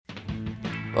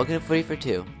Welcome to Footy for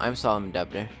Two. I'm Solomon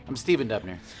Dubner. I'm Steven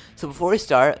Dubner. So before we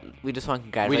start, we just want to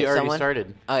congratulate someone. We already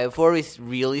started. Before we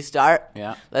really start,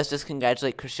 Yeah. let's just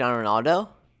congratulate Cristiano Ronaldo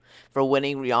for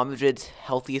winning Real Madrid's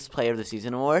Healthiest Player of the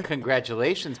Season award.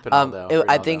 Congratulations, Ronaldo.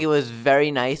 I think it was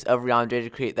very nice of Real Madrid to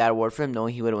create that award for him,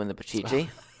 knowing he would win the Pichichi.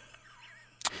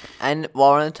 And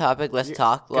while we're on the topic, let's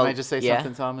talk. Can I just say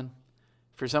something, Solomon?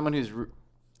 For someone who's,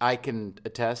 I can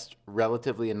attest,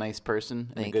 relatively a nice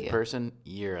person and a good person,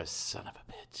 you're a son of a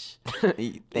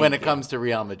bitch. When it comes to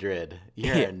Real Madrid,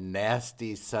 you're a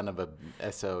nasty son of a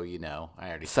SO, you know. I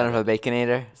already Son of a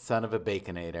Baconator? Son of a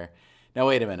Baconator. Now,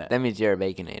 wait a minute. That means you're a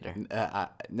Baconator.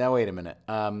 Now, wait a minute.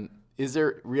 Is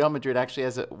there Real Madrid actually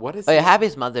has a, what is it? Yeah, happy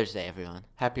Mother's Day, everyone.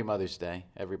 Happy Mother's Day,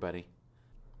 everybody.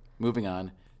 Moving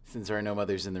on, since there are no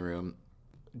mothers in the room,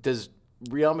 does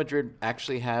Real Madrid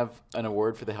actually have an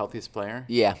award for the healthiest player?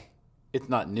 Yeah. It's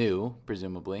not new,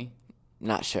 presumably.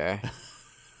 Not sure.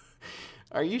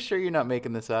 Are you sure you're not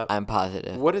making this up? I'm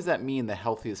positive. What does that mean, the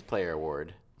healthiest player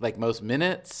award? Like most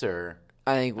minutes, or?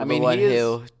 I think the one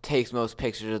who takes most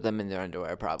pictures of them in their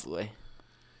underwear, probably.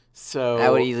 So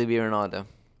that would easily be Ronaldo.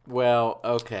 Well,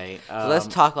 okay. So let's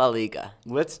talk La Liga.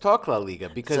 Let's talk La Liga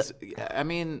because,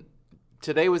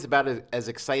 today was about as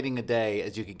exciting a day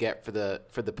as you could get for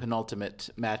the penultimate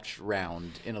match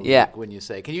round in a league. When you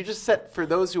say, can you just set, for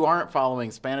those who aren't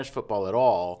following Spanish football at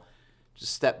all,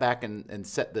 just step back and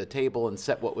set the table and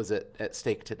set what was at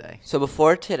stake today? So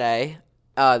before today,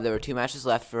 there were two matches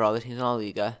left for all the teams in La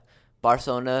Liga.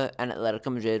 Barcelona and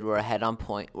Atletico Madrid were ahead on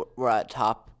point. We're at the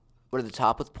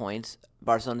top with points.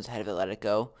 Barcelona's ahead of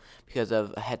Atletico because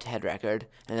of a head-to-head record,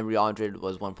 and then Real Madrid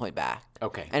was 1 point back.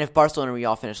 Okay. And if Barcelona and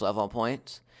Real finish level on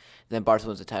points, then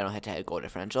Barcelona's the title head-to-head goal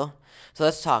differential. So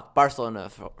let's talk Barcelona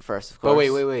first, of course.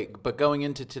 But wait. But going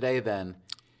into today then,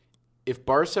 if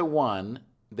Barca won,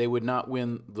 they would not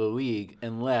win the league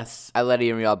unless Atleti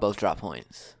and Real both drop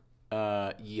points.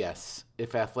 Yes.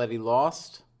 If Atleti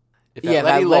lost? If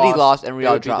Atleti lost and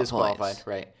Real dropped points.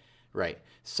 Right.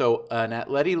 So an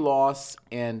Atleti loss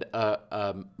and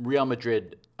a Real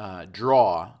Madrid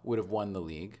draw would have won the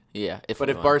league. Yeah. If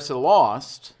Barca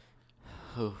lost,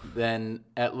 then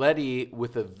Atleti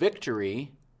with a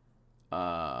victory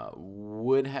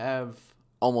would have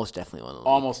almost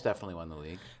definitely won the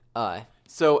league.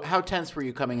 So how tense were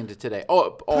you coming into today?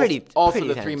 Pretty the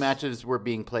tense. Three matches were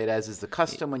being played as is the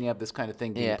custom when you have this kind of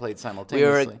thing being played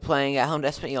simultaneously. We were playing at home to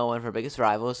Espanyol, one of our biggest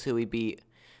rivals, who we beat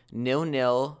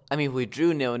 0-0. We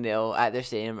drew 0-0 at their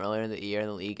stadium earlier in the year in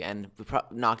the league, and we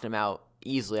knocked them out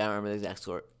easily. I don't remember the exact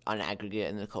score on aggregate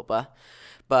in the Copa,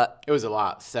 but it was a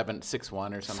lot, 6-1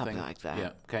 or something. Something like that. Yeah.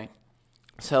 Okay.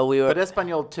 So we were. But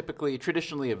Espanyol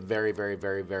traditionally a very, very,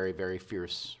 very, very, very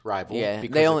fierce rival. Yeah,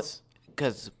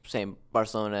 because same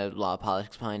Barcelona, a lot of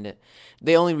politics behind it.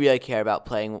 They only really care about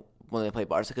playing when they play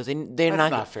Barca because they're That's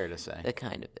not. Not fair to say. That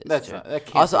kind of is. That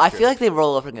can't also, be I true. feel like they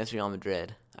roll over against Real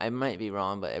Madrid. I might be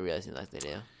wrong, but it really seems like they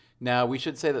do. Now, we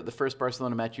should say that the first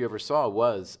Barcelona match you ever saw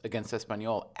was against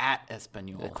Espanyol at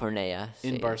Espanyol. The Cornellà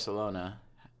in Barcelona.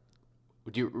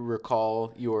 Would you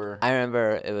recall your... I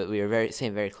remember we were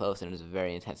very close, and it was a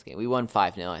very intense game. We won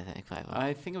 5-0, I think. 5-1.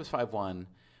 I think it was 5-1.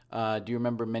 Do you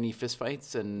remember many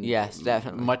fistfights and yes,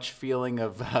 definitely. Much feeling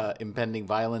of impending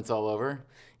violence all over?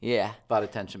 Yeah. A lot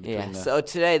of tension between So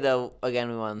today, though, again,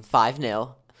 we won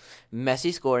 5-0.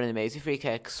 Messi scored an amazing free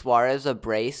kick. Suarez a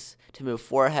brace to move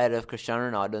 4 ahead of Cristiano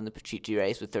Ronaldo in the Pichichi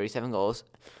race with 37 goals.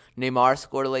 Neymar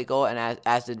scored a late goal, and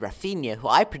as did Rafinha, who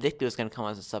I predicted was going to come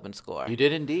on as a sub and score. You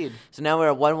did indeed. So now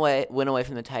we're one win away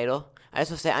from the title. I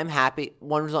just want to say I'm happy.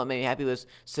 One result that made me happy was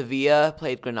Sevilla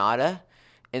played Granada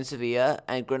in Sevilla,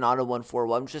 and Granada won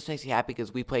 4-1, which just makes me happy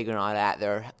because we played Granada at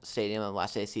their stadium on the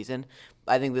last day of the season.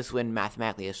 I think this win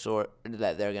mathematically is short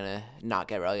that they're going to not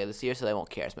get relegated this year, so they won't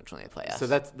care as much when they play us. So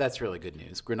that's really good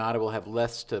news. Granada will have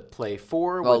less to play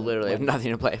for. Well, literally have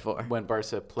nothing to play for. When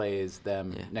Barca plays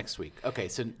them next week. Okay,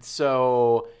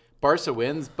 so Barca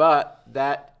wins, but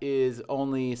that is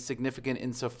only significant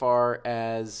insofar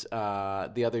as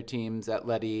the other teams,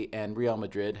 Atleti and Real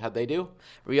Madrid. How'd they do?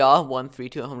 Real won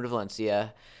 3-2 at home to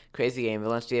Valencia. Crazy game.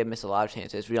 Valencia missed a lot of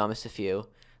chances. Real missed a few.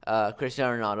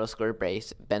 Cristiano Ronaldo scored a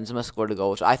brace. Benzema scored a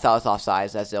goal, which I thought was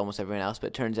offsides, as did almost everyone else. But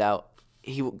it turns out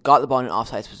he got the ball in an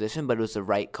offsides position, but it was the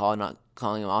right call, not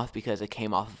calling him off because it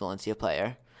came off a Valencia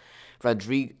player.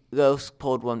 Rodrigo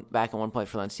pulled one back at 1 point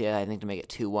for Valencia, I think, to make it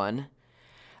 2-1.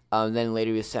 Then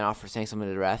later he was sent off for saying something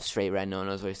to the ref. Straight red, no one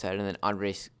knows what he said. And then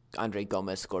Andre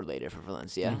Gomez scored later for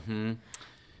Valencia. Mm-hmm.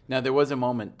 Now, there was a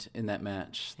moment in that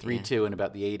match, 3-2 in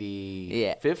about the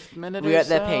 85th minute or so. We were at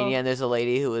that Peña, and there's a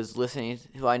lady who was listening,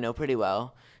 who I know pretty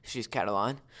well. She's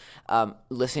Catalan,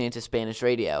 listening to Spanish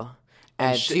radio.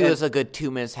 And she was a good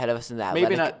 2 minutes ahead of us in the Athletic.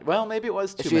 Maybe not. Well, maybe it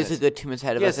was 2 minutes. She was a good 2 minutes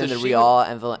ahead of us in the Real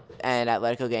and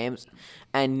Atletico games.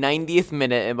 And 90th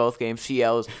minute in both games, she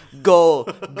yells, "Goal,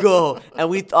 goal!" And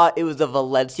we thought it was a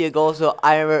Valencia goal. So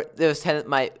I remember it was 10 of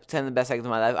the best seconds of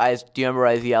my life. Do you remember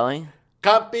I was yelling?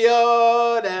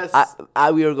 Campeones!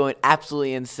 We were going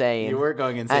absolutely insane. You were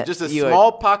going insane. Just a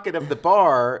small pocket of the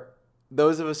bar.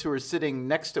 Those of us who were sitting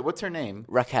next to, what's her name?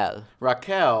 Raquel.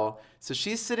 So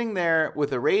she's sitting there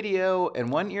with a radio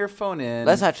and one earphone in.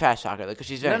 Let's not trash talk her, because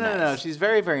she's very nice. No. She's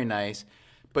very, very nice.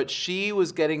 But she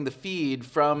was getting the feed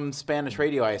from Spanish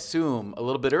radio, I assume, a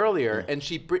little bit earlier. Yeah. And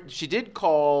she did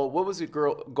call, what was the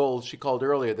goal she called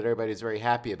earlier that everybody was very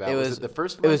happy about? Was it the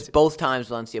first one? It was both times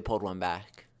Valencia pulled one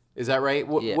back. Is that right?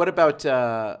 Yeah. What about,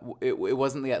 it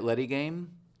wasn't the Atleti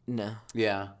game? No.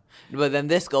 Yeah. But then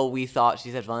this goal, we thought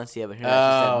she said Valencia, but she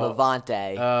said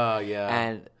Levante. Oh, yeah.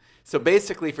 And so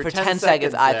basically, for 10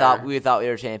 seconds, I thought we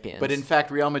were champions. But in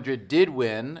fact, Real Madrid did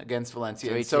win against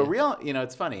Valencia. And so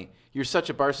it's funny. You're such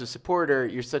a Barca supporter.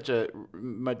 You're such a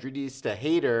Madridista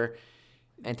hater.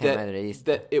 Anti-Madridista.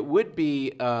 That it would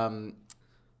be.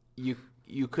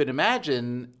 You could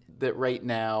imagine that right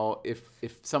now, if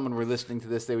someone were listening to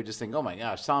this, they would just think, "Oh my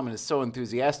gosh, Salman is so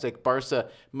enthusiastic. Barca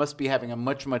must be having a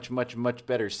much, much, much, much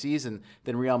better season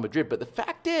than Real Madrid." But the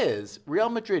fact is, Real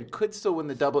Madrid could still win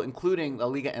the double, including La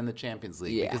Liga and the Champions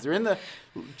League, because they're in the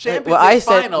Champions League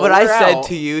final. What I said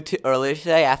to you earlier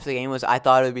today after the game was I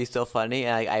thought it would be so funny,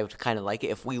 and I would kind of like it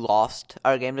if we lost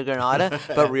our game to Granada,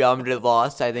 but Real Madrid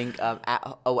lost. I think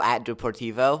at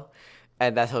Deportivo.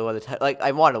 And that's how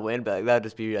I want to win, but that would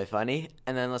just be really funny.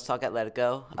 And then let's talk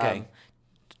Atletico. Okay.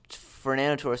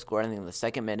 Fernando Torres scored, I think, in the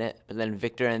second minute. But then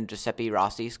Victor and Giuseppe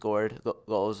Rossi scored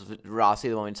goals. Rossi,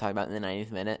 the one we talked about, in the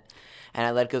 90th minute.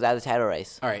 And Atletico's out of the title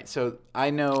race. All right, so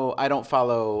I know I don't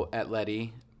follow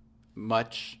Atleti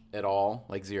much at all,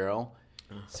 like zero.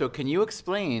 So can you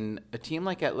explain a team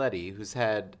like Atleti, who's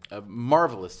had a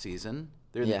marvelous season?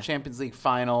 They're in the Champions League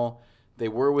final. They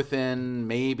were within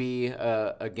maybe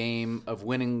a game of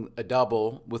winning a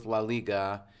double with La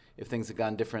Liga if things had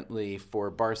gone differently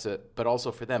for Barca, but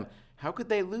also for them. How could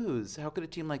they lose? How could a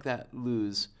team like that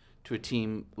lose to a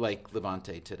team like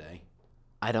Levante today?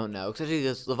 I don't know, especially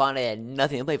because Levante had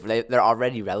nothing to play for. They're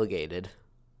already relegated.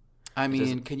 I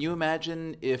mean, can you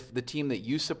imagine if the team that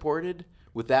you supported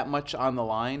with that much on the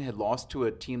line had lost to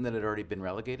a team that had already been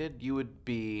relegated? You would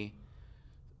be...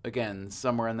 Again,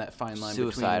 somewhere on that fine line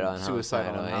between suicidal and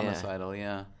homicidal.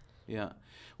 Yeah.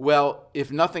 Well,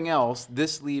 if nothing else,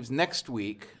 this leaves next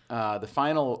week the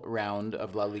final round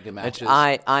of La Liga matches.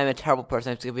 I'm a terrible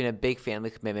person. I'm giving a big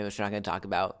family commitment, which we're not going to talk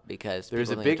about because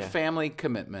there's a big family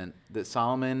commitment that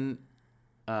Solomon.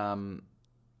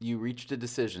 You reached a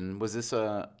decision. Was this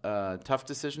a tough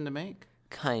decision to make?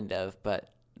 Kind of, but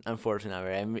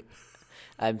unfortunately,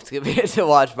 I'm skipping to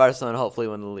watch Barcelona hopefully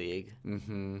win the league.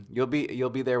 Mm-hmm. You'll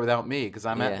be there without me because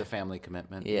I'm at the family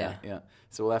commitment. Yeah.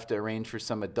 So we'll have to arrange for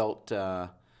some adult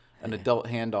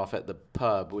handoff at the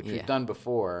pub, which we've done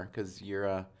before because you're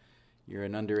an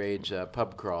underage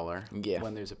pub crawler. Yeah.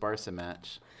 When there's a Barca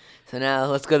match. So now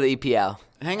let's go to the EPL.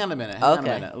 Hang on a minute.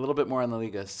 A little bit more on the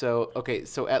Liga. So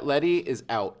Atleti is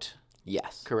out.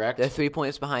 Yes. Correct. They're 3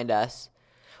 points behind us.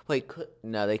 Wait,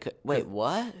 they could. Wait,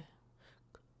 what?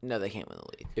 No, they can't win the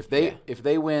league. If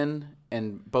they win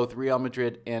and both Real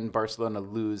Madrid and Barcelona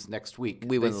lose next week,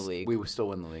 we win the league. We would still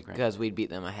win the league, right? Because we'd beat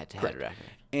them a head-to-head record.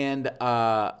 And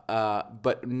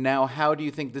but now, how do you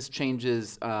think this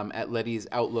changes Atleti's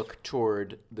outlook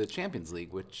toward the Champions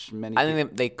League? Which I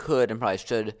think they could and probably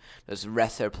should just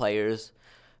rest their players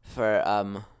for.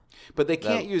 But they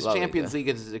can't use Champions League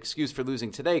as an excuse for losing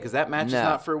today because that match is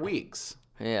not for weeks.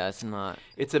 Yeah, it's not.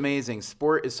 It's amazing.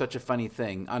 Sport is such a funny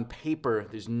thing. On paper,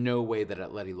 there's no way that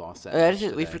Atleti lost that match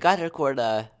today. We forgot to record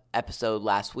an episode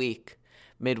last week,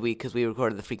 midweek, because we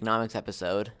recorded the Freakonomics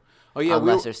episode on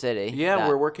Leicester City. Yeah,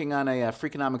 we're working on a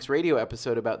Freakonomics radio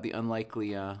episode about the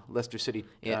unlikely Leicester City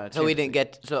so we didn't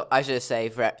get – so I should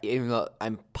say, even though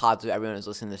I'm positive everyone who's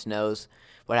listening to this knows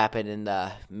what happened in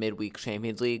the midweek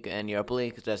Champions League and Europa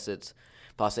League, it's –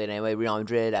 I'll say it anyway. Real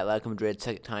Madrid, Atletico Madrid,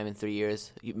 second time in 3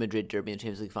 years. Madrid derby in the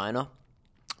Champions League final.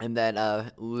 And then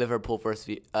Liverpool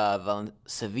versus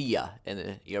Sevilla in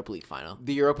the Europa League final.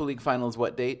 The Europa League final is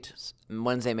what date?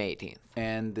 Wednesday, May 18th.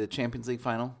 And the Champions League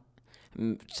final?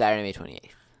 Saturday, May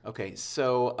 28th. Okay,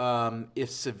 so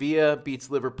if Sevilla beats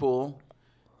Liverpool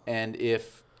and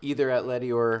if either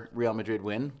Atleti or Real Madrid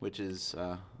win, which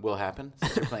will happen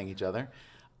since they're playing each other,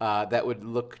 that would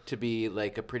look to be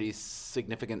like a pretty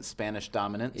significant Spanish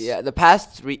dominance. Yeah, the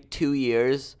past 2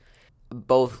 years,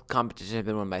 both competitions have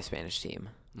been won by a Spanish team.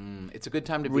 It's a good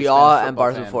time to be Real a and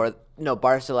Barca fan. before. No,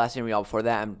 Barca last year, Real before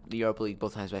that, and the Europa League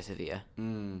both times by Sevilla.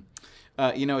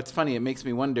 It's funny. It makes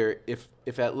me wonder if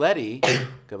Atleti,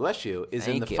 God bless you, is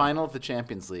in the final of the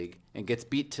Champions League and gets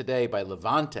beat today by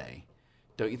Levante.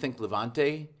 Don't you think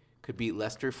Levante could beat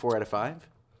Leicester 4 out of 5?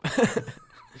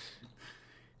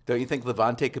 Don't you think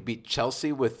Levante could beat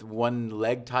Chelsea with one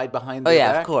leg tied behind their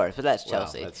back? Of course, but that's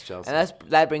Chelsea. Wow, that's Chelsea. And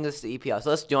that brings us to EPL.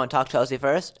 So do you want to talk Chelsea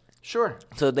first? Sure.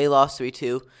 So they lost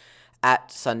 3-2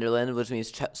 at Sunderland, which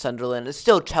means Sunderland is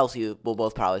still Chelsea will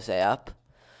both probably stay up.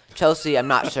 Chelsea, I'm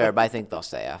not sure, but I think they'll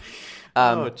stay up.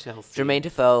 Chelsea. Jermaine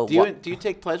Defoe. Do you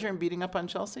take pleasure in beating up on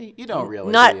Chelsea? You don't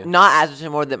really. Not do you? not as much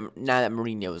anymore now that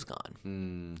Mourinho is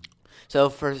gone. So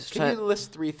Can you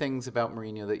list 3 things about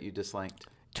Mourinho that you disliked?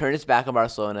 Turned his back on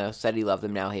Barcelona, said he loved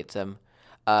them, now hates them.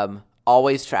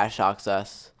 Always trash talks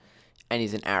us, and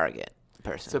he's an arrogant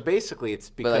person. So basically, it's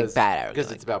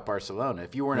because it's about Barcelona.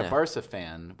 If you weren't a Barca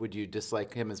fan, would you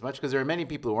dislike him as much? Because there are many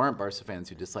people who aren't Barca fans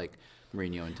who dislike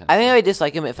Mourinho intensely. I think I would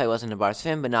dislike him if I wasn't a Barca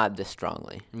fan, but not this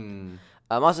strongly.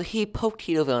 Also, he poked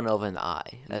Tito Villanova in the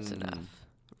eye. That's enough.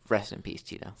 Rest in peace,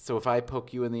 Tito. So if I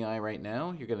poke you in the eye right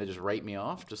now, you're going to just write me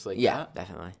off just like that? Yeah,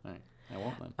 definitely. All right. I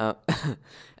won't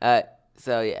then.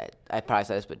 So, yeah, I probably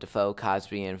said this, but Defoe,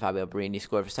 Cosby, and Fabio Barini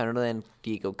scored for Sunderland,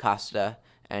 Diego Costa,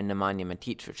 and Nemanja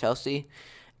Matic for Chelsea.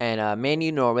 And Man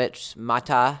U Norwich,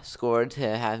 Mata scored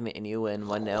to have Man U win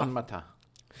 1-0. Mata.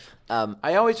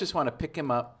 I always just want to pick him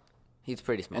up. He's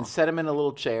pretty small. And set him in a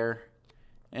little chair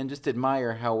and just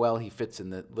admire how well he fits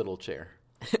in the little chair.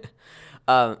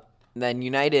 Then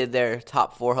United, their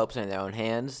top 4 hopes are in their own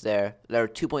hands. They're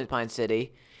 2 points behind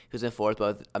City, who's in 4th,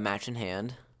 both a match in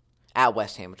hand. At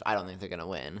West Ham, which I don't think they're going to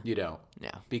win. You don't? No.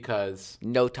 Because?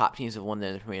 No top teams have won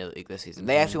in the Premier League this season.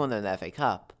 They actually won in the FA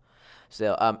Cup.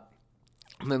 So,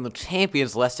 then the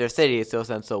champions, Leicester City, it still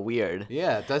sounds so weird.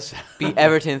 Yeah, it does. Beat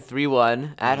Everton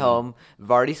 3-1 at home.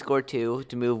 Vardy scored 2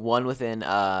 to move 1 within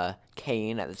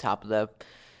Kane at the top of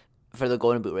for the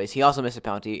Golden Boot race. He also missed a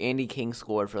penalty. Andy King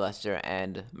scored for Leicester,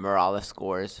 and Morales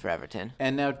scores for Everton.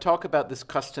 And now talk about this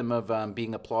custom of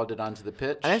being applauded onto the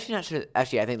pitch. I'm actually not sure.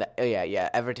 Actually, I think that,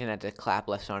 Everton had to clap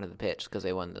Leicester onto the pitch because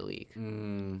they won the league.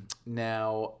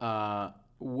 Now,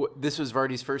 this was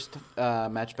Vardy's first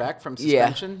match back from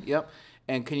suspension. Yeah. Yep.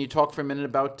 And can you talk for a minute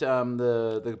about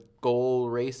the goal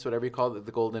race, whatever you call it,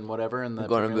 the golden whatever? In the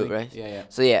Golden Boot race? Yeah.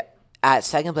 So, at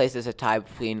second place, there's a tie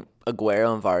between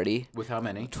Aguero and Vardy. With how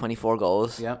many? 24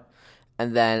 goals. Yep.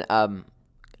 And then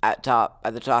at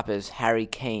the top is Harry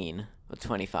Kane with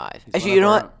 25. Actually, you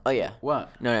know what? Oh, yeah.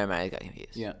 What? No, never mind. I got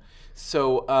confused. Yeah.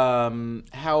 So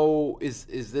how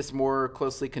is this more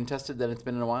closely contested than it's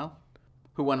been in a while?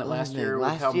 Who won it last year?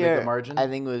 How big a margin? I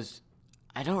think it was,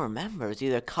 I don't remember. It's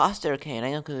either Costa or Kane.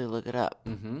 I can look it up.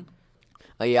 Mm-hmm.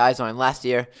 Oh, yeah, I was on. Last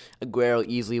year, Aguero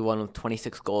easily won with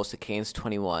 26 goals to Kane's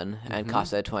 21, and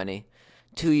Costa had 20.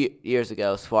 2 years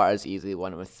ago, Suarez easily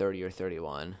won with 30 or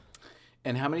 31.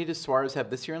 And how many does Suarez have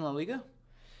this year in La Liga?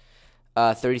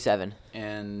 37.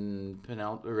 And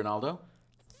Ronaldo?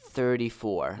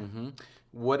 34. Mm-hmm.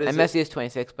 What is and Messi is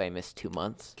 26, but he missed 2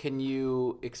 months. Can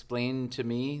you explain to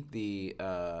me, the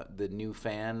new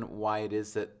fan, why it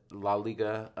is that La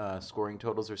Liga scoring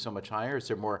totals are so much higher? Is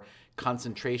there more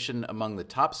concentration among the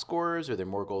top scorers? Are there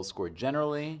more goals scored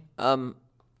generally?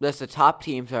 The top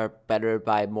teams are better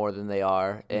by more than they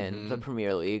are in the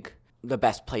Premier League. The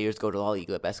best players go to La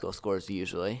Liga, the best goal scorers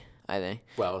usually, I think.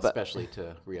 Well, especially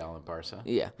to Real and Barca.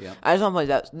 Yeah. I just want to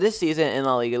point out, this season in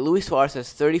La Liga, Luis Suarez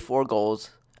has 34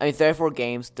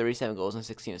 games, 37 goals, and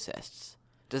 16 assists.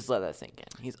 Just let that sink in.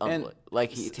 He's unbelievable.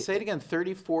 Say it again,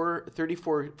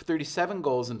 37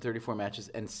 goals in 34 matches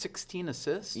and 16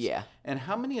 assists? Yeah. And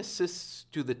how many assists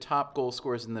do the top goal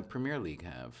scorers in the Premier League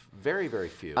have? Very, very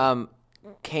few.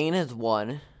 Kane has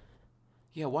 1.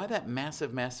 Yeah, why that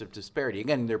massive disparity?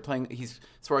 Again,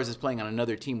 Suarez is playing on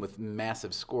another team with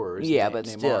massive scorers. Yeah, but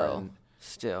Neymar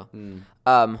still.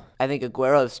 I think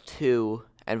Aguero has 2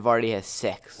 and Vardy has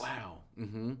 6. Wow.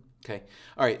 Mm-hmm. Okay.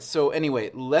 All right. So anyway,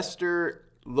 Leicester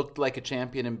looked like a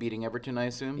champion in beating Everton, I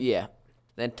assume? Yeah.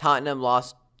 Then Tottenham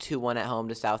lost 2-1 at home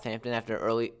to Southampton after a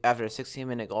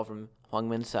 16-minute goal from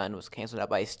Heung-min Son was cancelled out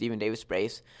by a Stephen Davis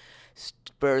brace.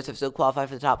 Spurs have still qualified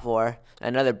for the top 4.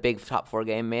 Another big top 4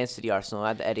 game, Man City Arsenal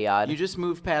at the Etihad. You just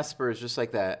moved past Spurs just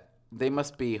like that. They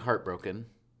must be heartbroken.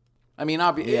 I mean,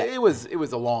 obviously, it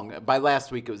was a long. By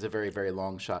last week, it was a very, very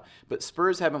long shot. But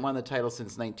Spurs haven't won the title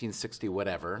since 1960,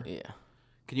 whatever. Yeah.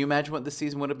 Can you imagine what this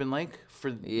season would have been like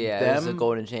for them? Yeah, it was a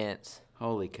golden chance.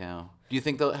 Holy cow! Do you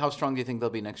think how strong do you think they'll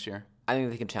be next year? I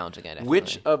think they can challenge again. Definitely.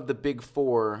 Which of the big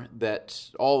 4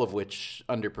 all of which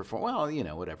underperform?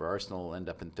 Well, whatever. Arsenal will end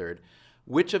up in 3rd.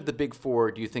 Which of the big four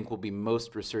do you think will be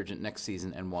most resurgent next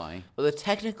season, and why? Well,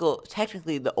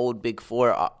 technically, the old Big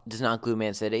Four does not include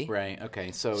Man City. Right.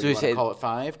 Okay. So you want to call it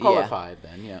 5? Call it 5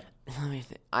 then. Yeah. Let me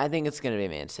think. I think it's going to be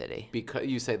Man City. Because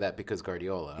you say that because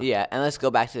Guardiola. Yeah, and let's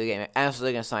go back to the game. And also,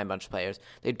 they're going to sign a bunch of players.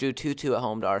 They drew 2-2 at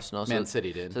home to Arsenal. Man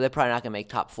City did. So they're probably not going to make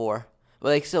top 4.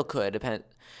 Well, they still could.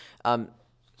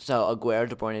 So Aguero,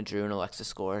 De Bruyne, Drew, and Alexis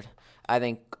scored. I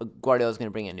think Guardiola's going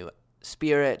to bring a new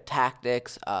spirit,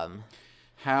 tactics.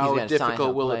 How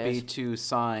difficult will it be to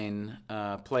sign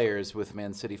players with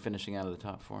Man City finishing out of the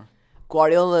top 4?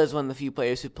 Guardiola is one of the few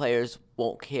players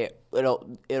won't care.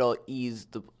 It'll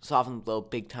soften the blow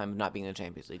big time of not being in the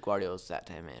Champions League. Guardiola's that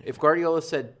time manager. If Guardiola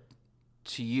said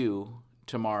to you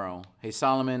tomorrow, "Hey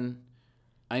Solomon,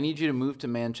 I need you to move to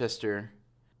Manchester,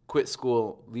 quit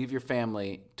school, leave your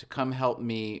family to come help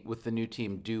me with the new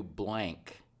team do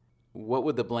blank," what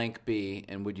would the blank be,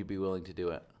 and would you be willing to do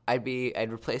it?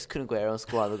 I'd replace Kun Aguero and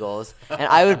score all the goals, and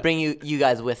I would bring you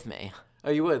guys with me.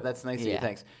 Oh, you would? That's nice of you.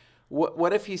 Thanks.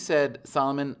 What if he said,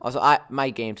 Solomon? Also, my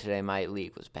game today, my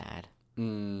league was bad.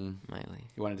 My league.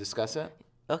 You want to discuss it?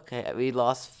 Okay, we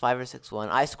lost 5 or 6-1.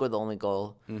 I scored the only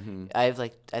goal. Mm-hmm. I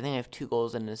think I have 2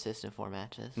 goals and an assist in 4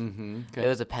 matches. Mm-hmm. Okay. It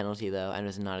was a penalty though, and it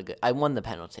was not a good. I won the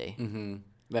penalty. Mm-hmm.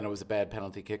 Then it was a bad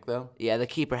penalty kick though. Yeah, the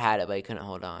keeper had it, but he couldn't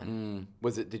hold on.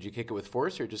 Was it? Did you kick it with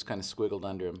force or just kind of squiggled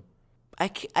under him? I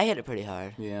hit it pretty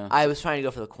hard. Yeah. I was trying to go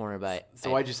for the corner, but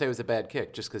why'd you say it was a bad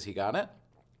kick? Just because he got it?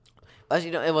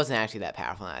 It wasn't actually that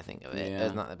powerful now I think of it. Yeah. It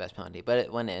was not the best penalty, but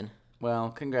it went in. Well,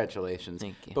 congratulations.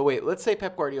 Thank you. But wait, let's say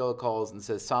Pep Guardiola calls and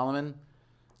says, Solomon,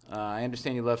 I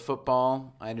understand you love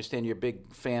football. I understand you're a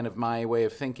big fan of my way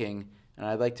of thinking, and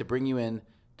I'd like to bring you in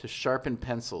to sharpen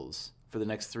pencils for the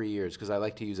next 3 years because I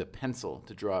like to use a pencil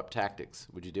to draw up tactics.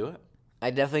 Would you do it? I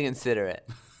definitely consider it.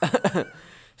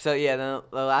 So, yeah, the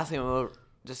last game we'll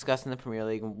discuss in the Premier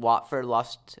League, Watford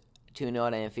lost 2-0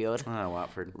 at Anfield.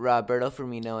 Watford. Roberto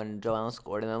Firmino and Joe Allen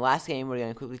scored. And the last game we're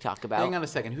going to quickly talk about. Hang on a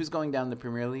second. Who's going down the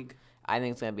Premier League? I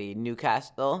think it's going to be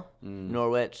Newcastle,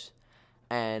 Norwich,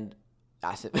 and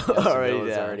Aston Villa.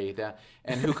 Already down.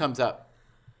 And who comes up?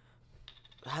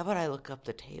 How about I look up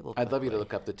the table? I'd love you to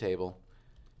look up the table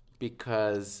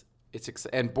because it's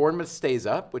and Bournemouth stays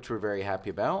up, which we're very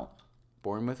happy about.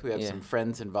 Bournemouth, we have some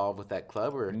friends involved with that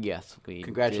club. Yes, we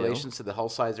congratulations to the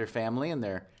Hulsizer family and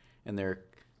their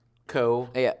co.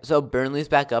 Yeah, so Burnley's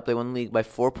back up. They won the league by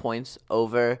 4 points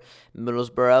over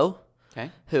Middlesbrough,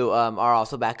 who are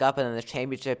also back up. And then the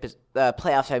championship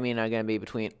playoffs. Are going to be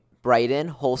between Brighton,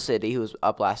 Hull City, who was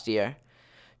up last year,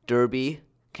 Derby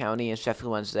County, and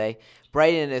Sheffield Wednesday.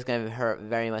 Brighton is going to be hurt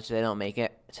very much if they don't make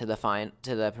it to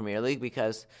the Premier League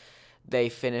because they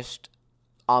finished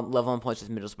level on points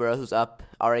with Middlesbrough, who's up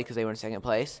already because they were in second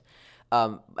place.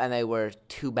 And they were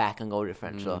 2 back in goal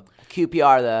differential.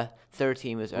 QPR, the third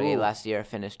team, was already last year,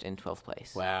 finished in 12th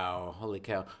place. Wow. Holy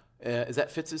cow. Is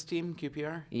that Fitz's team,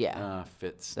 QPR? Yeah.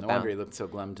 Fitz. No wonder he looked so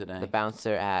glum today. The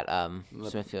bouncer at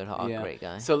Smithfield Hall, great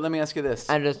guy. So let me ask you this.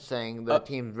 I'm just saying the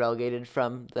team relegated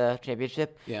from the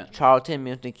championship. Yeah. Charlton,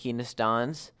 Milton Keynes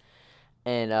Dons,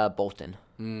 and Bolton.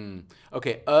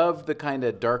 Okay, of the kind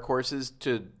of dark horses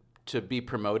to be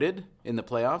promoted in the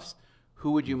playoffs,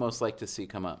 who would you most like to see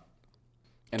come up?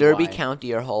 And Derby why?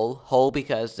 County or Hull. Hull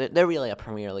because they're really a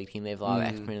Premier League team. They have a lot of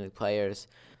ex-Premier League players.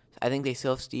 I think they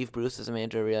still have Steve Bruce as a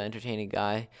manager, a really entertaining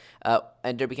guy.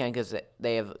 And Derby County because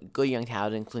they have good young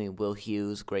talent, including Will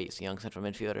Hughes, great young central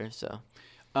midfielder. So,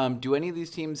 do any of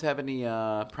these teams have any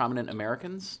prominent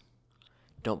Americans?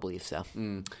 Don't believe so.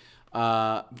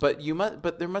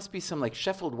 But there must be some like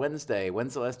Sheffield Wednesday.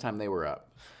 When's the last time they were up?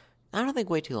 I don't think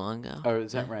way too long ago. Oh,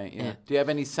 is that right? Yeah. Do you have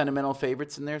any sentimental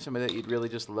favorites in there? Somebody that you'd really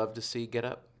just love to see get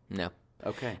up? No.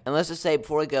 Okay. And let's just say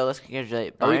before we go, let's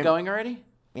congratulate Bayern. Are we going already?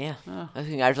 Yeah. Oh. Let's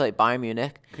congratulate Bayern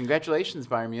Munich. Congratulations,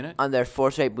 Bayern Munich. On their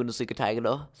 4th straight Bundesliga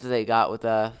title that they got with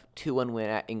a 2-1 win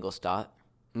at Ingolstadt.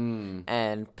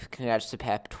 And congrats to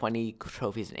Pep, 20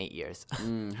 trophies in 8 years.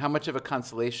 How much of a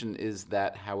consolation is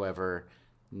that, however,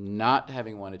 not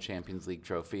having won a Champions League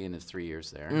trophy in his 3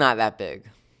 years there? Not that big.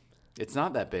 It's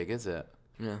not that big, is it?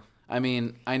 No. I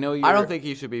mean, I know you. I don't think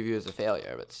he should be viewed as a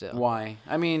failure, but still. Why?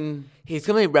 I mean, he's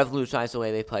going to revolutionize the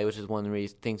way they play, which is one of the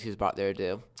things he's brought there to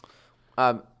do.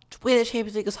 To win a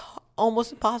Champions League is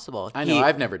almost impossible. I know.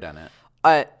 I've never done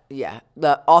it. Yeah.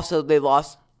 Also, they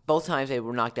lost both times. They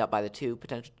were knocked out by the 2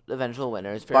 potential eventual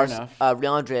winners. Fair enough.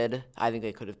 Real Madrid, I think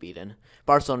they could have beaten.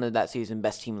 Barcelona that season,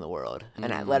 best team in the world.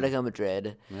 And Atletico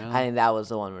Madrid, I think that was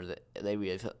the one where they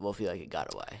really will feel like it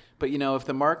got away. But, if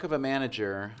the mark of a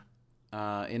manager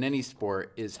in any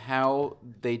sport is how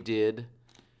they did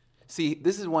See,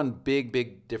 this is one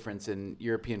big difference in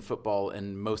European football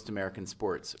and most American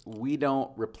sports. We don't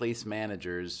replace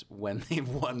managers when they've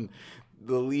won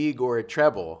the league or a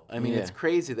treble. I mean, it's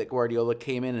crazy that Guardiola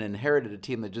came in and inherited a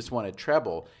team that just won a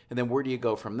treble, and then where do you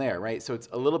go from there, right? So it's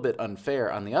a little bit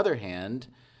unfair. On the other hand,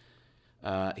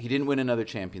 he didn't win another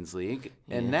Champions League,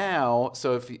 and now,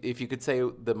 so if you could say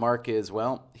the mark is,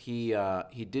 well, he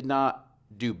did not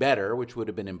do better, which would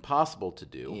have been impossible to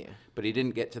do, but he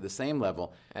didn't get to the same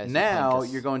level. Now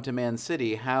you're going to Man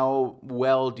City. How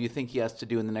well do you think he has to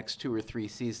do in the next 2 or 3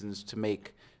 seasons to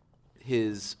make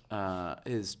his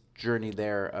journey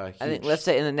there huge? I think, let's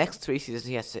say in the next 3 seasons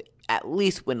he has to at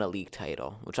least win a league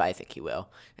title, which I think he will,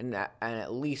 and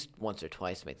at least once or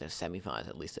twice make the semifinals,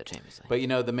 at least the Champions League.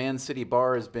 But the Man City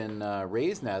bar has been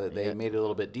raised now that they made it a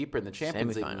little bit deeper in the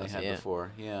Champions League than they had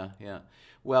before. Yeah.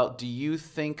 Well, do you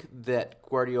think that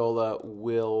Guardiola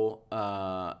will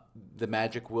the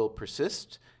magic will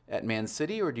persist at Man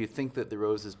City, or do you think that the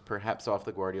rose is perhaps off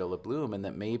the Guardiola bloom, and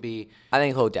that maybe? I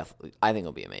think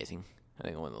he'll be amazing. I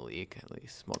think he'll win the league at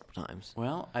least multiple times.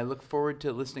 Well, I look forward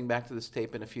to listening back to this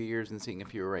tape in a few years and seeing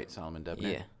if you were right, Solomon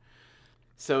Dubner. Yeah.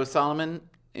 So, Solomon,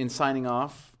 in signing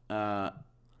off,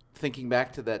 thinking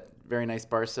back to that very nice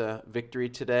Barca victory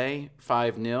today,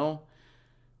 5-0.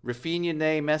 Rafinha,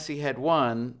 Ney, Messi had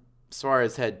 1.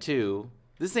 Suarez had 2.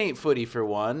 This ain't footy for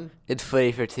 1. It's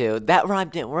footy for 2. That rhyme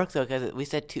didn't work, though, because we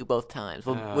said 2 both times.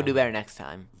 We'll do better next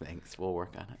time. Thanks. We'll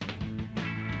work on it.